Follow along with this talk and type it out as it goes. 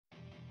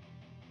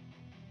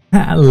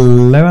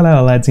Hello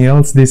lads and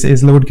girls, this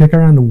is Lord Kicker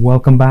and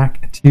welcome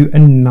back to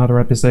another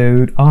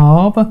episode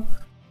of,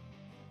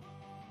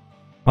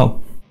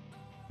 well,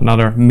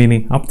 another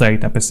mini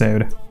update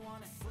episode.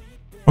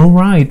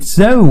 Alright,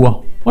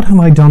 so what have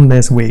I done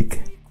this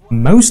week?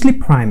 Mostly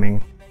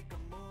priming.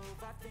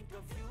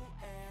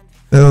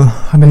 So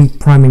I've been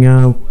priming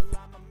out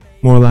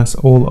more or less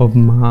all of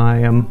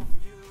my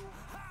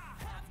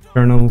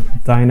Eternal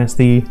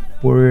Dynasty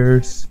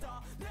warriors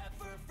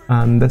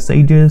and the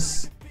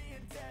sages.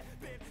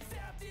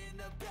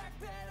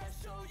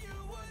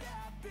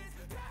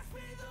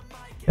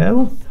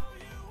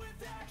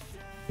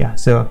 Yeah,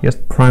 so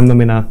just prime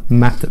them in a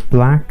matte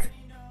black,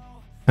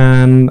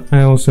 and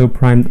I also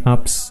primed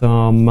up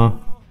some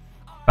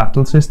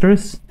Battle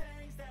Sisters,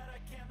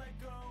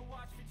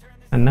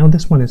 and now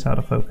this one is out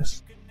of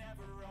focus.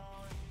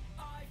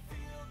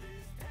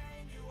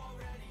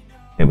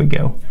 Here we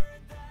go.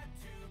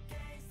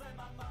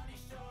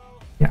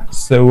 Yeah,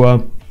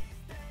 so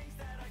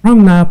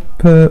primed up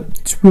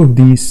two of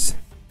these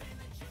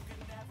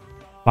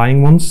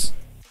flying ones.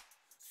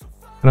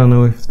 I don't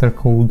know if they're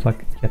called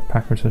like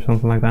jetpackers or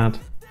something like that.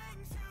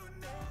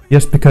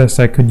 Just because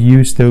I could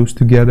use those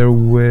together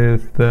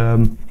with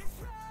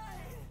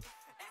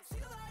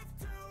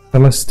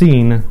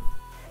Celestine.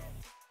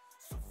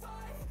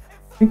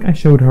 I think I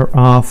showed her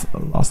off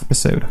last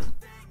episode.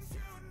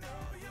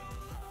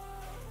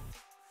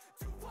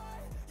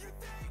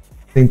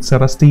 Saint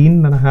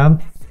Celestine that I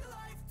have.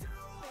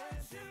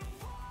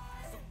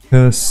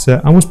 Because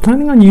I was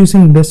planning on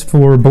using this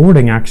for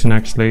boarding action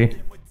actually.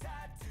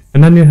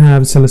 And then you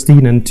have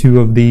Celestine and two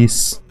of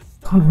these,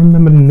 can't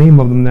remember the name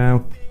of them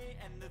now,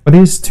 but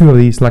there's two of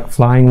these like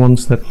flying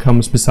ones that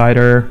comes beside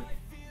her.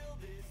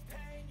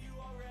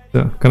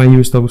 So can I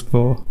use those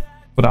for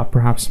that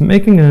perhaps?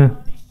 Making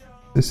a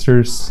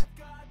sister's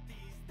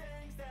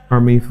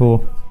army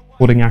for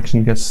boarding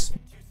action, because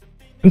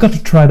I got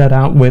to try that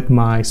out with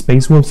my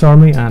Space Wolves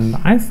army and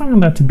I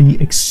found that to be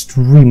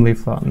extremely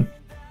fun.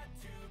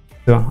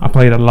 So I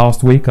played it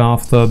last week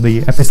after the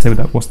episode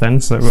that was then,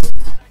 so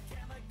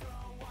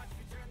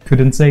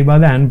couldn't say by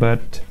then,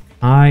 but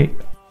I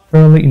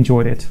thoroughly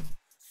enjoyed it.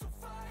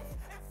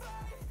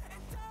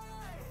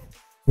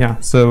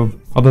 Yeah, so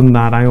other than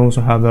that, I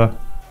also have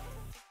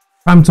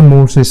primed some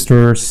more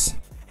sisters,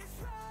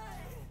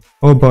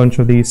 a whole bunch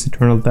of these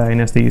Eternal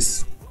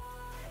Dynasties.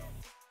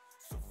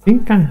 I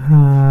think I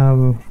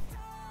have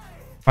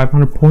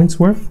 500 points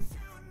worth,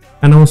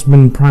 and I've also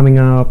been priming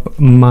up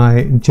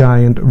my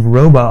giant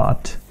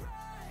robot.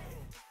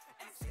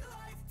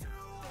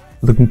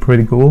 Looking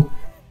pretty cool.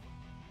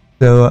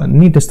 So I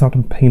need to start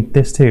to paint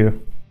this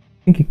too.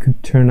 I think it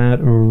could turn out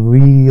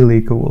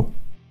really cool,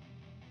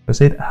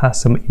 because it has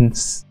some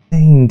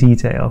insane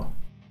detail.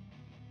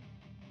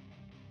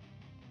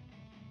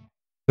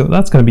 So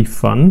that's gonna be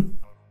fun.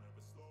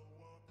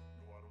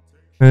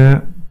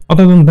 Other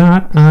than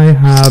that, I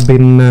have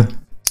been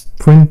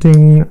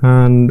printing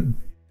and,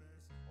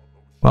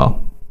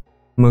 well,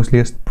 mostly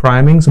just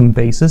priming some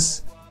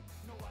bases.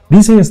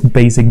 These are just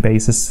basic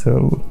bases,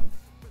 so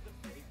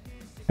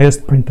I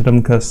just printed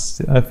them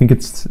because I think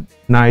it's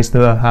nice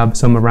to have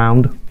some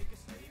around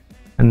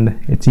and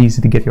it's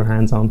easy to get your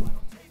hands on.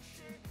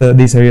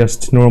 These are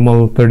just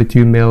normal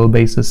 32mm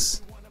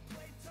bases.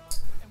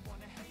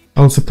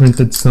 I also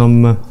printed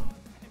some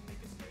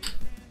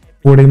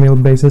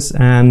 40mm bases,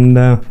 and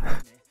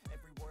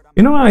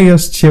you know, I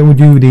just showed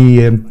you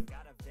the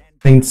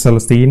Saint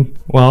Celestine.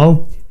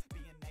 Well,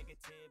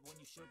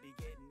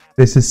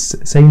 this is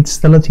Saint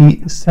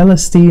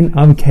Celestine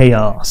of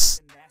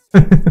Chaos.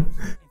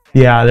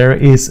 Yeah, there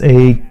is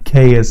a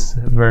Chaos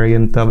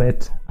variant of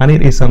it, and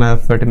it is on a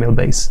 30mm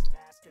base.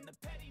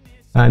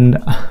 And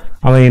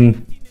I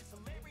mean,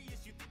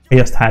 I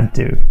just had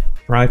to,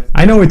 right?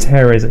 I know it's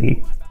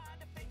heresy.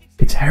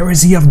 It's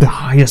heresy of the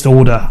highest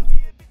order.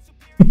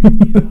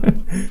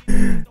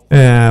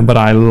 But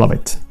I love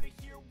it.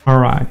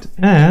 Alright,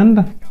 and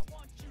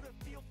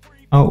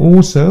I've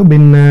also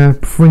been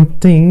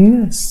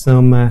printing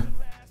some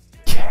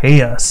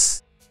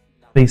Chaos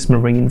Space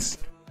Marines.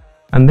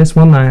 And this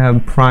one I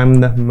have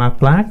primed matte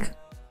black.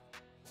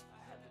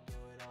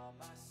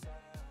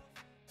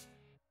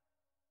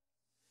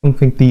 I don't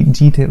think the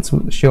details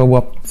will show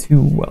up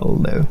too well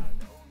though.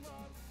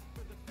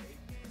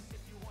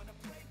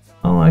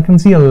 Oh, I can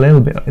see a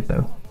little bit of it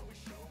though.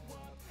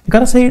 I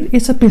gotta say,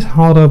 it's a bit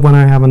harder when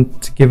I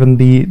haven't given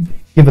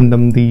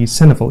them the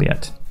Ceneful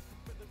yet.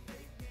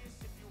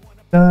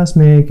 Does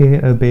make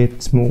it a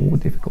bit more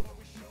difficult.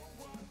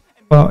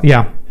 But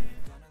yeah,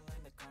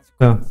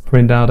 so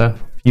print out a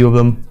few of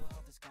them.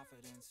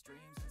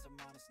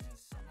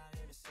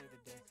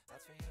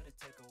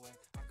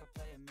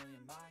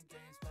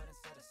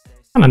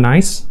 Kinda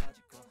nice.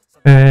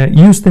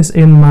 Used this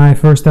in my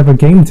first ever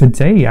game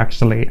today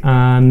actually,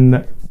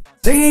 and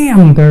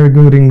damn, they're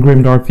good in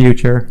Grimdark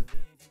Future.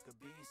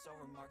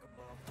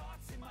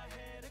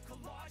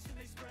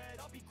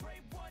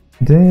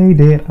 They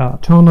did a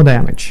ton of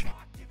damage.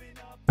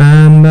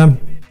 And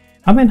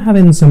I've been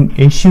having some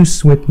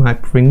issues with my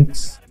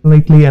prints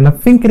lately, and I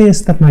think it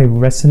is that my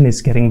resin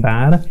is getting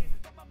bad,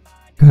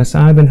 because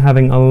I've been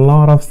having a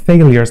lot of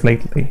failures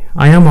lately.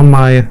 I am on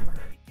my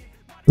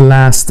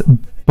last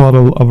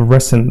bottle of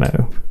resin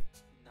now,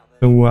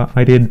 so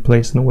I did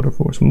place an order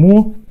for some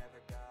more.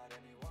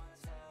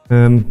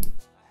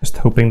 Just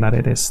hoping that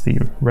it is the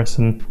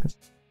resin.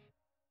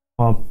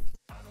 Well,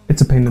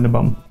 it's a pain in the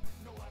bum.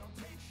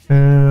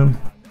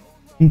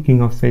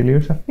 Speaking of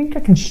failures, I think I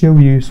can show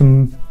you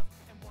some.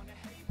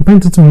 I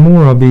painted some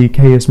more of the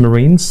Chaos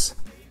Marines.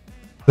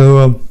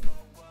 So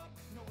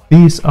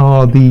these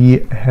are the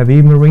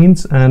heavy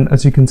Marines, and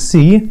as you can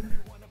see,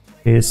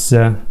 is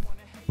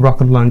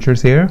rocket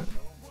launchers here.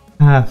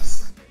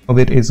 Half of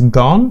it is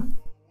gone,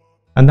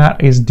 and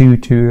that is due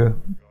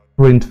to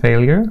print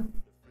failure.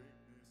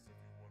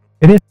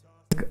 It is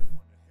like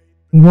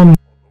one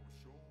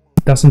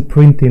doesn't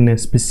print in a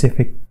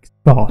specific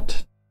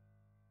spot,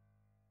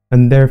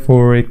 and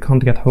therefore it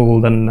can't get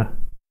hold and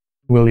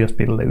will just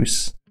be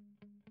loose.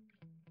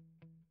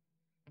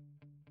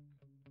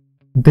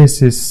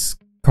 This is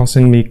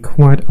causing me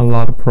quite a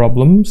lot of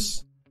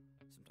problems,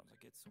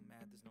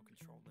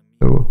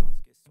 so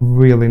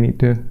really need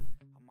to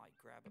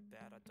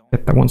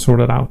get that one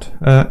sorted out.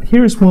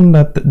 Here is one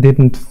that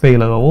didn't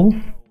fail at all,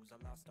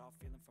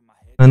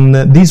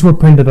 and these were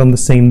printed on the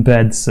same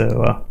bed,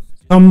 so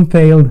some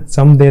failed,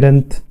 some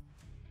didn't.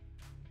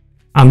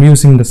 I'm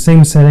using the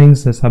same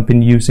settings as I've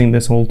been using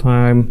this whole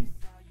time.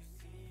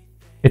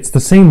 It's the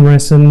same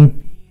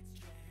resin,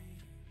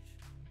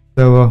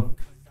 so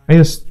I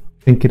just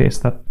think it is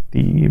that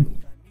the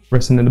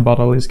resin in the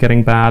bottle is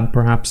getting bad,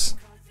 perhaps.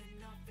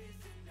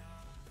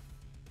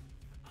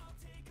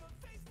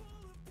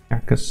 Yeah,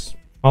 because,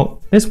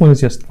 well, this one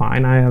is just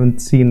fine. I haven't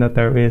seen that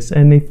there is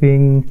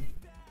anything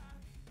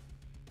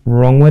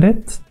wrong with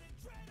it.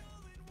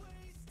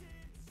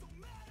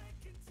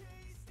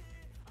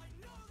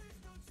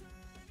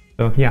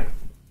 So yeah,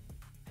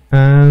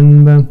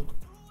 and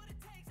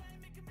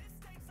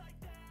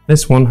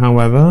this one,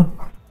 however,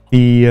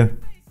 the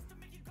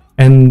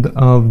end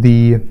of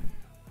the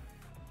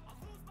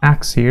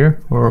axe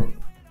here, or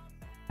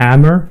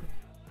hammer,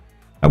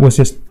 that was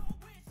just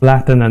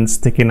flattened and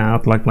sticking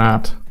out like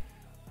that.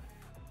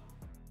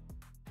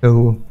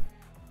 So,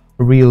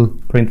 a real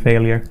print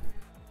failure.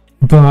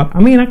 But, I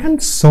mean, I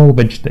can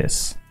salvage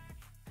this.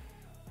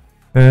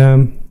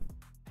 I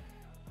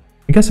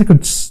guess I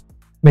could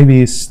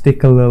maybe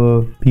stick a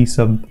little piece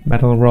of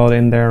metal rod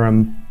in there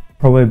and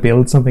probably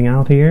build something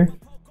out here,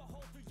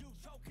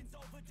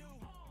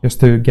 just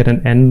to get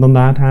an end on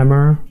that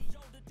hammer.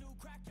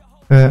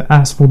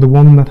 As for the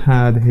one that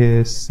had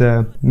his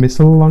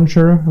missile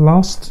launcher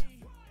lost,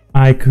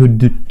 I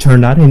could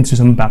turn that into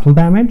some battle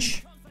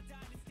damage.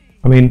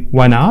 I mean,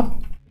 why not?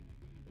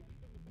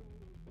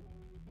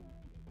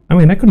 I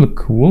mean, that could look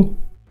cool.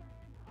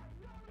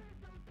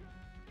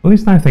 At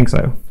least I think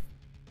so.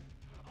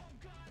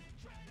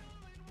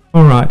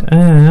 Alright,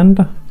 and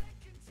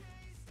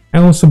I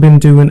also been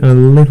doing a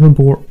little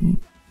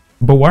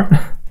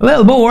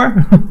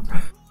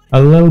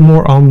a little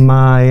more on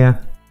my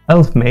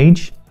elf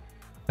mage.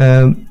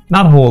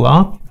 Not a whole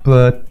lot,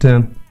 but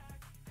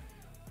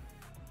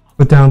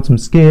put down some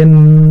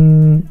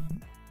skin.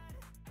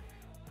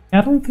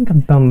 I don't think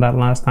I've done that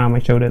last time I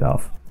showed it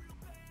off.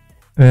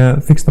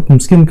 Fixed up some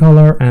skin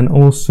color and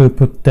also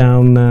put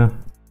down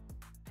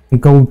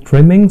gold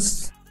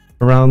trimmings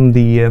around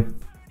the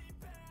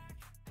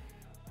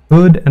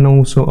hood and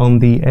also on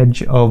the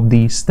edge of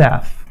the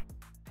staff.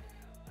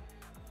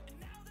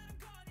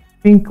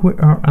 I think we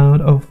are out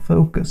of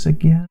focus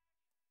again.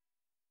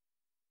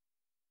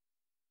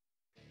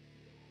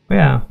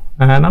 Yeah,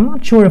 and I'm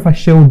not sure if I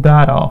showed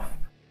that off.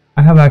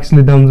 I have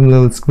actually done some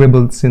little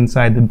scribbles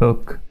inside the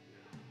book,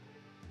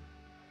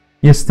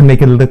 just to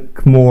make it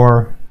look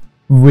more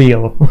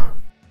real.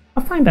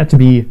 I find that to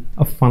be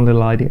a fun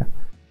little idea.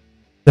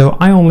 So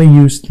I only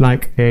used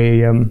like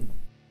a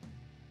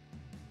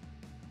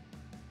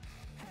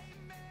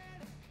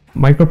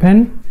micro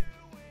pen,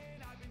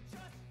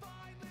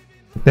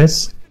 like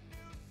this.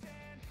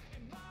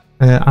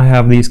 I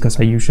have these because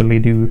I usually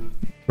do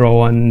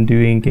draw and do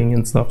inking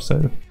and stuff,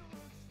 so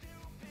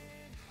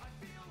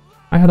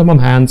I had them on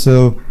hand,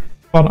 so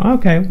thought,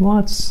 okay, well,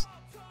 let's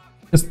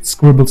just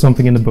scribble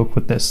something in the book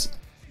with this.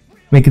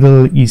 Make it a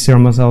little easier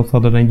on myself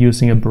other than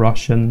using a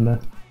brush and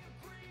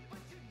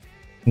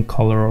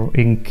color or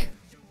ink.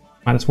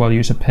 Might as well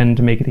use a pen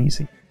to make it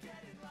easy.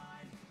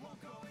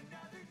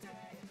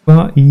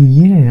 But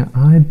yeah,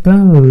 I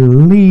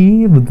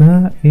believe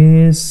that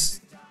is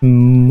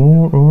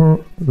more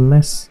or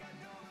less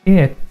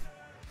it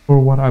for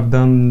what I've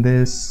done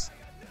this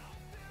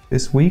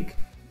week.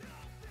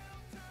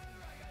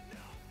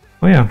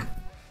 Oh yeah,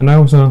 and I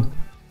also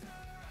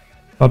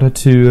started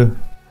to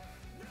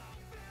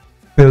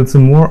build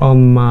some more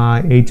on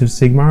my Age of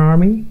Sigmar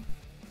army.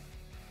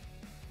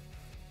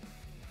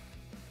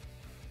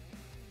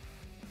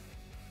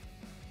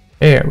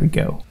 There we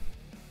go.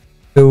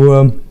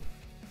 So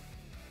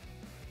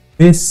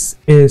this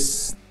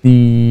is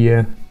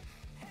the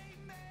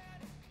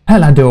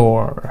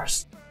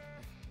Paladors.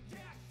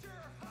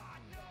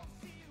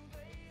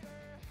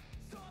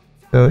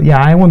 So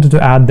yeah, I wanted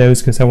to add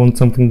those because I want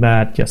something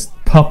that just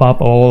pop up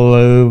all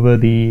over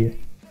the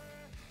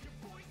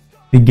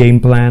game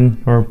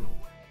plan, or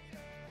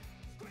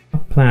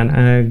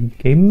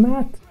game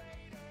mat?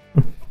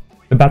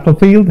 The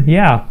battlefield?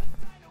 Yeah,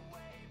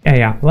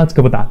 let's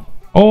go with that.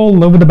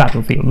 All over the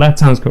battlefield, that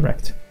sounds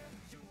correct.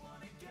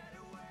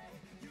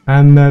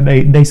 And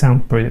they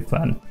sound pretty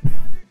fun.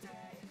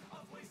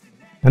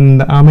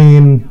 And I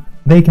mean,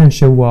 they can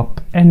show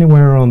up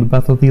anywhere on the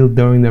battlefield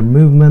during their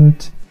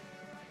movement,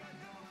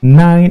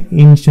 9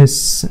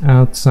 inches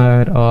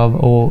outside of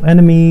all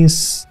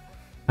enemies,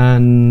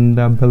 and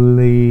I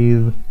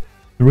believe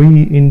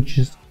 3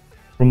 inches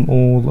from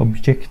all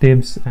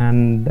objectives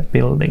and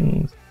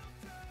buildings.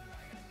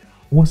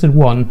 Was it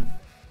 1?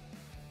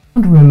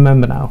 I don't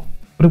remember now,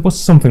 but it was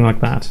something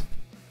like that.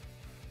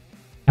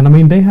 And I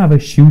mean, they have a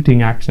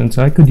shooting action,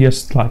 so I could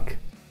just like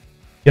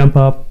jump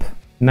up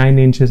 9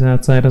 inches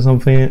outside of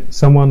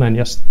someone and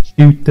just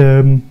shoot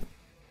them.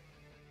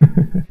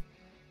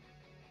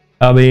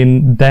 I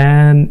mean,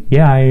 then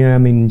yeah, I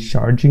am in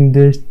charging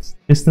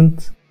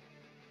distance.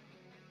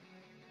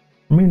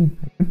 I mean,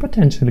 I could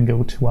potentially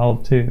go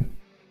 12 too.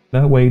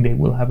 That way they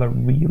will have a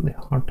really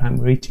hard time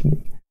reaching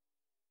me.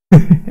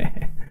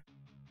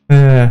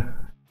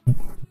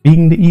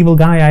 Being the evil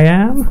guy I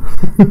am.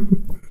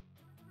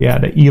 Yeah,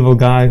 the evil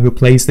guy who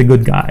plays the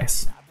good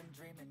guys.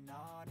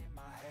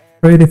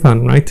 Pretty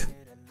fun, right?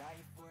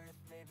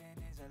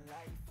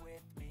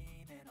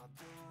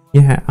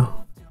 Yeah.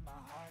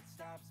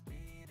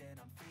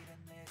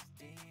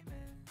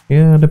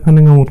 Yeah,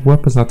 depending on what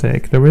weapons I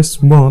take. There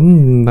is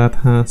one that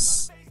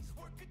has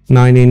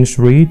 9-inch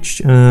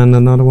reach and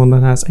another one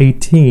that has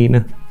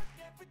 18.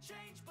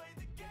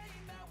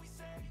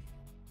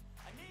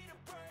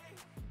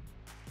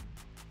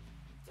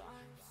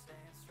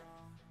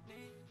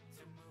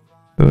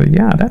 So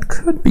yeah, that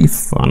could be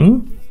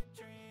fun.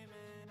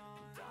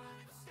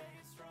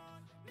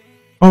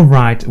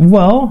 Alright,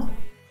 well,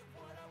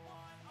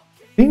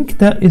 I think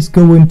that is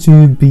going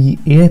to be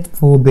it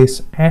for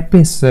this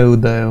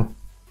episode though.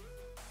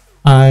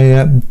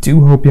 I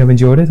do hope you have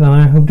enjoyed it, and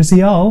I hope to see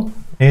you all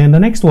in the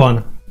next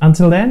one.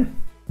 Until then,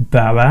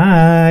 bye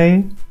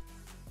bye!